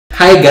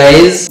Hi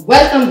guys,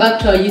 welcome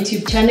back to our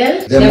YouTube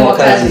channel. The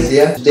Mokas is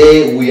here.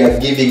 Today we are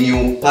giving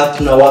you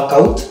partner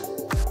workout.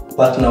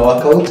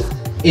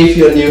 If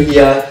you're new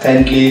here,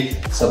 kindly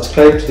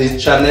subscribe to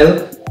this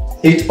channel,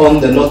 hit on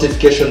the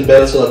notification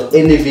bell so that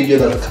any video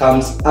that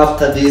comes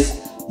after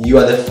this, you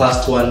are the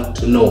first one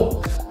to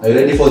know. Are you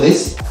ready for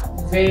this?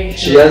 Very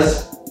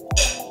Cheers.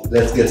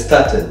 Let's get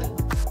started.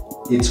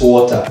 It's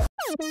water.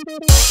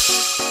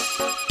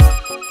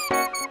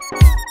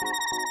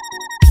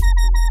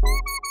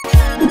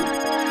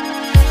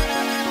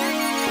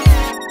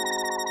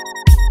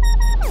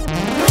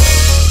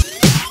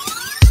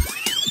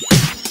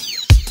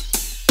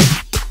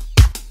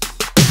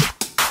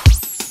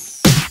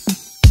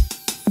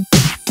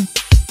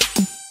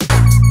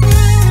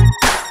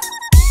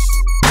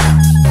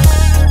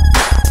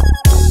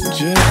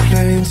 Jet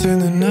planes in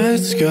the night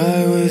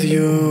sky with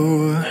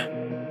you,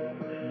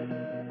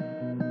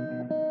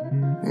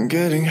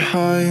 getting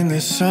high in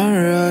the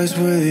sunrise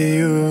with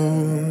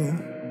you,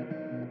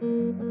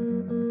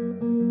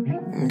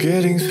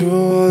 getting through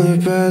all the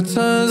bad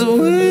times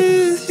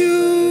with you.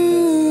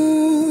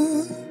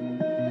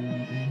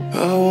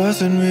 I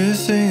wasn't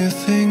missing a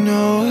thing,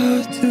 no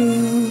I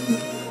do.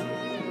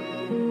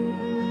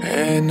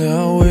 And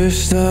I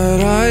wish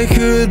that I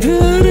could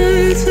build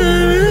a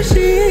time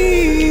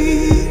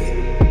machine,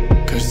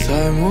 'cause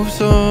time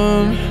moves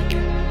on,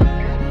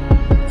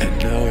 and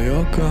now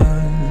you're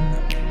gone.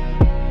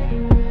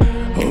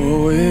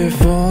 Oh,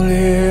 if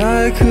only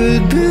I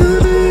could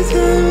build a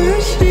time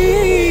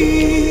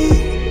machine,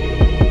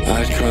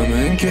 I'd come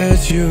and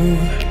get you.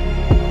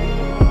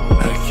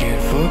 I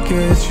can't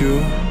forget you.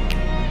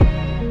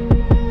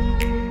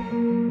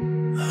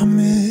 I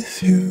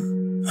miss you,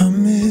 I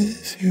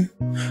miss you,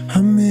 I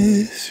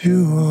miss you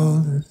all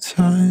the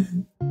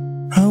time.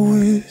 I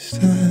wish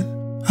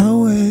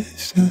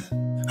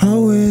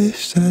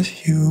that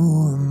you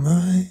were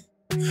mine.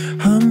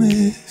 I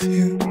miss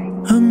you,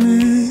 I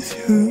miss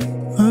you,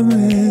 I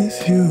miss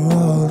you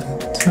all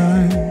the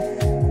time.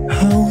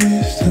 I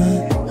wish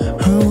that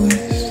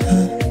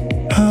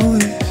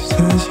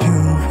you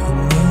were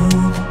mine.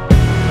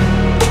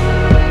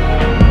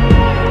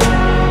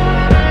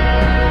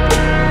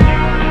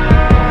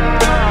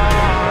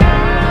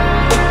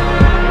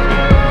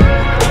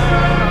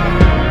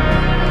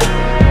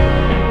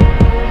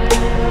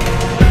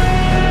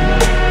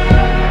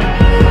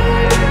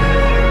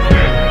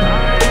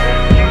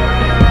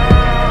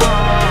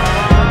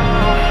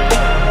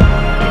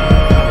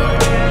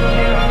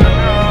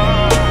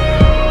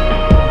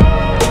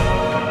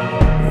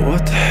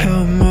 What the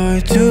hell am I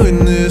doing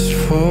this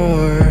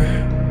for?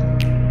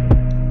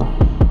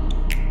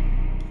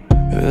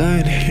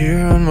 Lying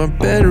here on my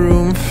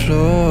bedroom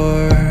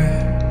floor,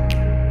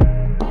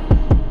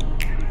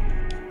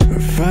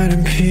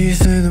 finding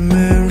peace in the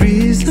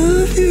memories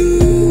of you.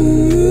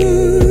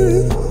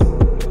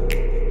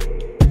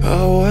 I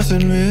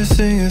wasn't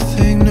missing a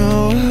thing,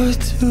 no I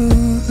do.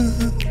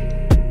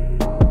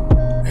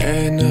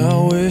 And I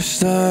wish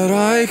that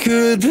I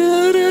could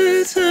build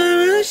a time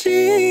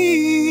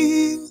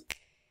machine,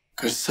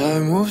 'cause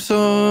time moves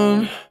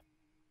on,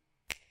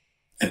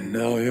 and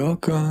now you're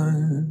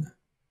gone.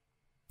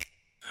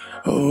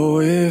 Oh,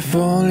 if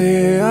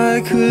only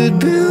I could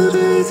build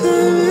a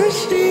time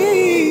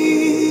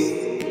machine,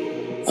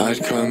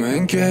 I'd come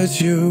and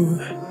get you.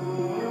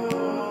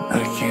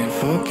 I can't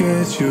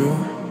forget you.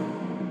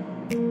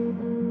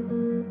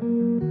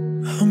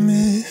 I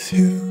miss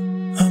you,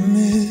 I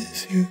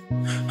miss you,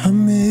 I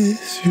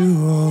miss you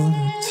all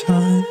the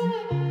time.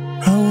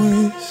 I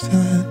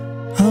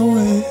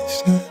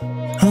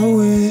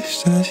wish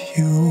that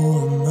you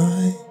were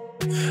mine.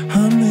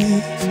 I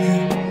miss you,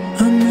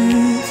 I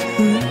miss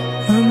you,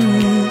 I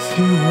miss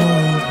you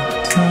all the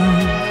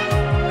time.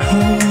 I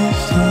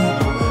wish that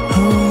you were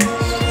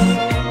mine.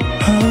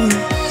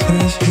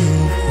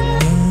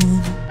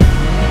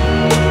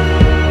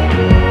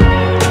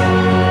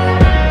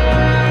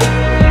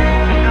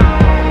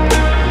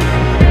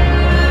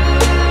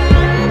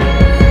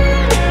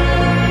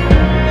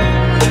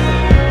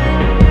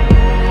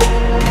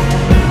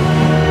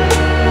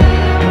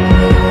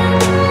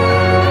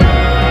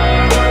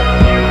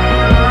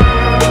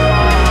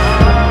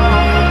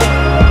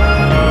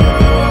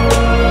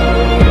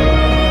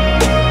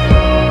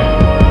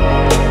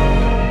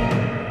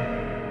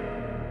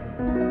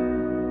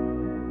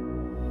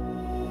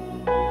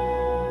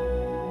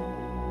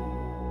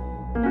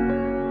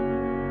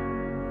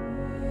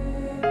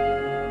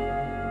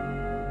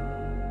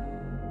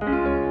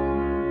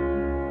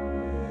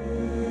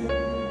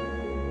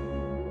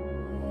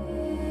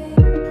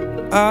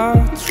 I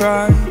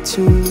tried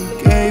to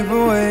give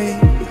away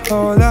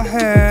all I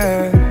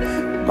had.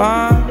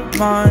 My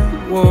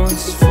mind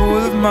was full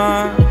of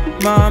my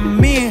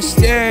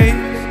mistakes.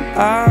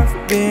 I've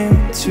been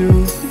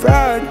too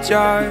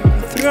fragile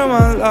through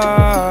my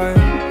life,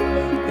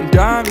 and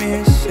I'm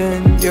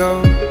missing you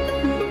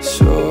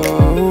so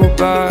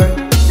bad.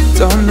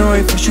 Don't know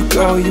if I should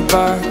call you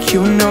back.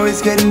 You know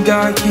it's getting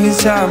dark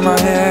inside my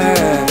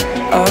head.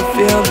 I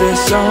feel there's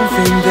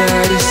something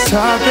that is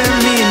stopping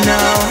me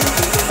now.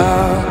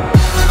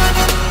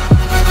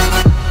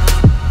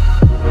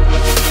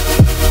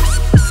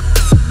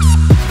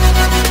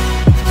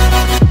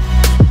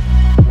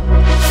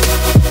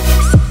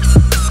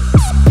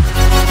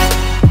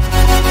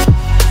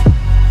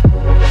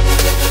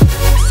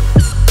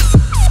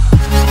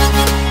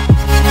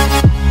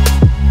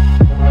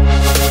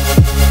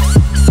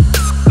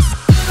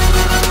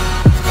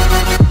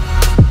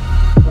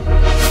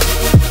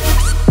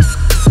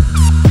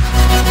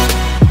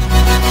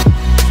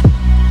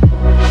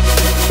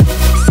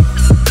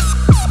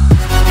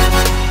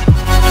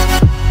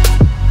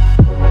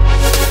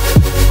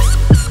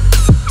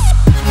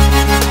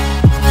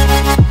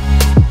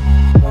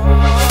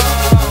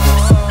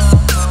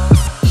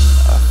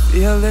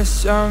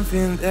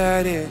 something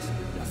that is.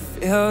 I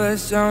feel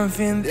there's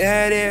something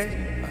that is.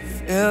 I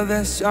feel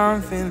there's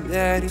something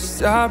that is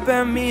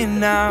stopping me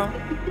now.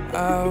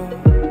 Oh.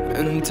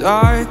 And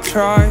I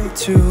try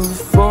to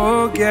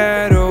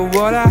forget all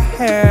what I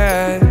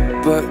had,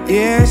 but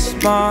is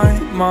my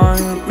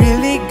mind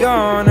really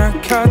gonna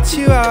cut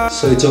you out?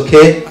 So it's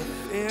okay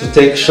to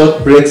take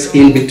short breaks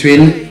in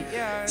between.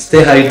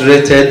 Stay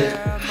hydrated,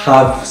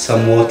 have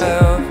some water.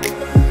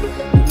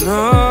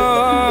 No,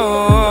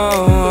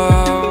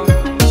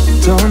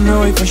 don't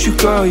know if I should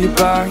call you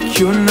back.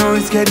 You know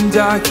it's getting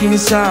dark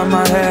inside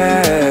my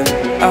head.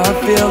 I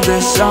feel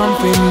there's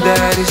something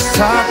that is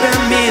stopping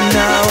me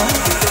now.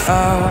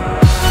 Oh.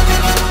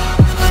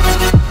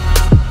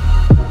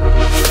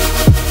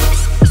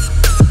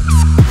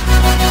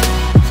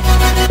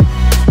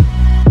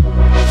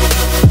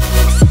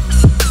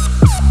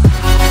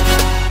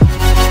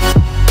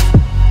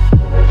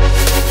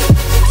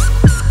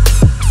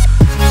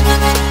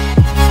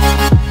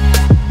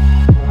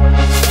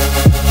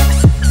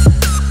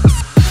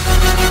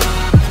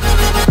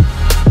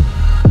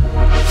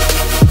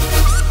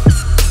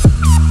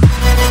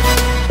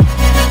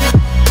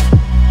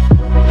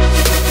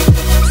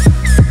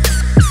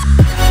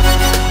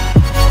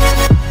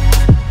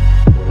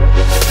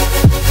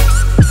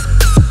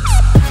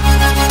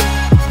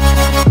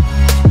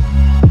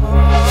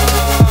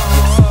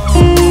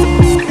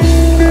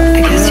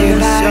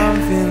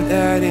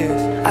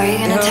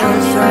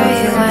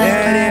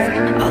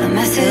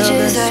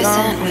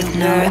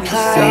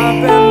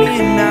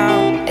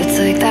 It's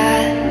like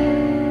that.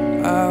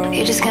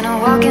 You're just gonna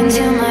walk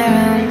into my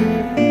room.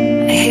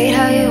 I hate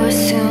how you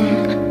assume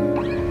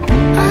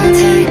I'll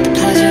take the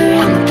pleasure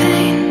and the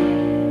pain,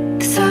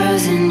 the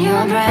sorrows in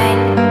your brain,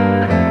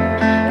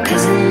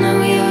 'cause I know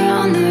you're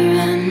on the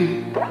run.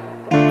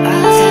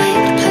 I'll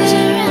take the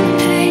pleasure and the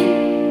pain,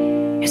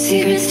 your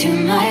secrets to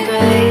my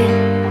grave,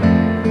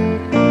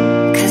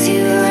 'cause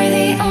you are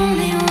the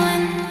only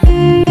one.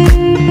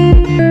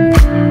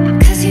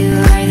 'Cause you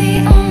are the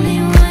only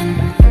one.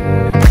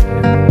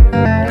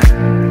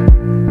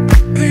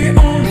 The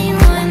only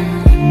one.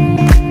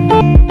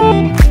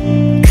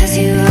 'Cause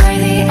you are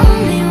the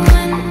only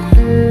one.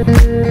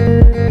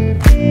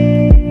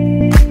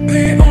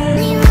 The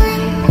only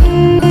one.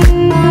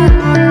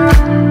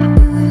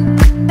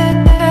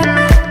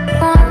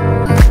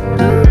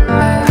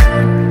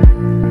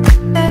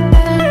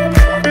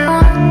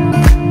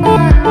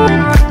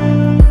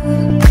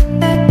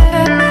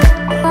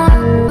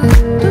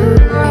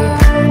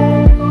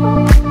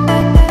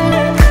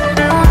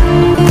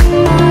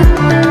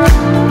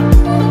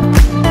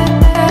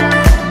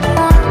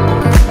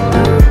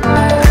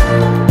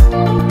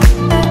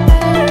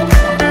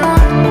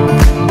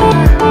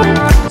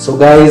 So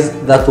guys,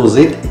 that was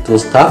it. It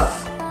was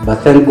tough,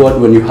 but thank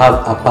God when you have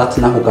a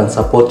partner who can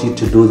support you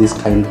to do this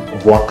kind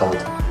of workout.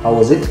 How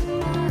was it?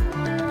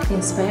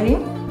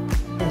 Inspiring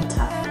and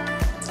tough.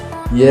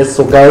 Yes,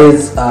 so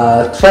guys,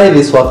 try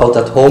this workout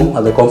at home,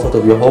 at the comfort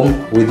of your home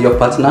with your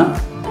partner.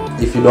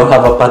 If you don't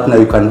have a partner,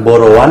 you can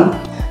borrow one,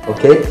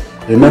 okay?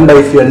 Remember,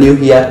 if you're new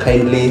here,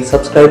 kindly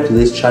subscribe to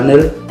this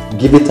channel,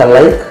 give it a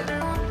like.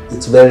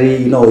 It's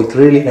very, it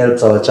really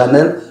helps our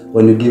channel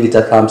when you give it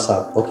a thumbs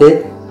up,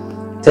 okay?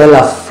 Tell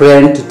a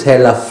friend to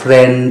tell a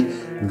friend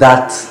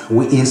that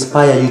we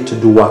inspire you to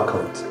do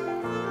workout.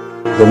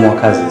 The more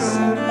kazis.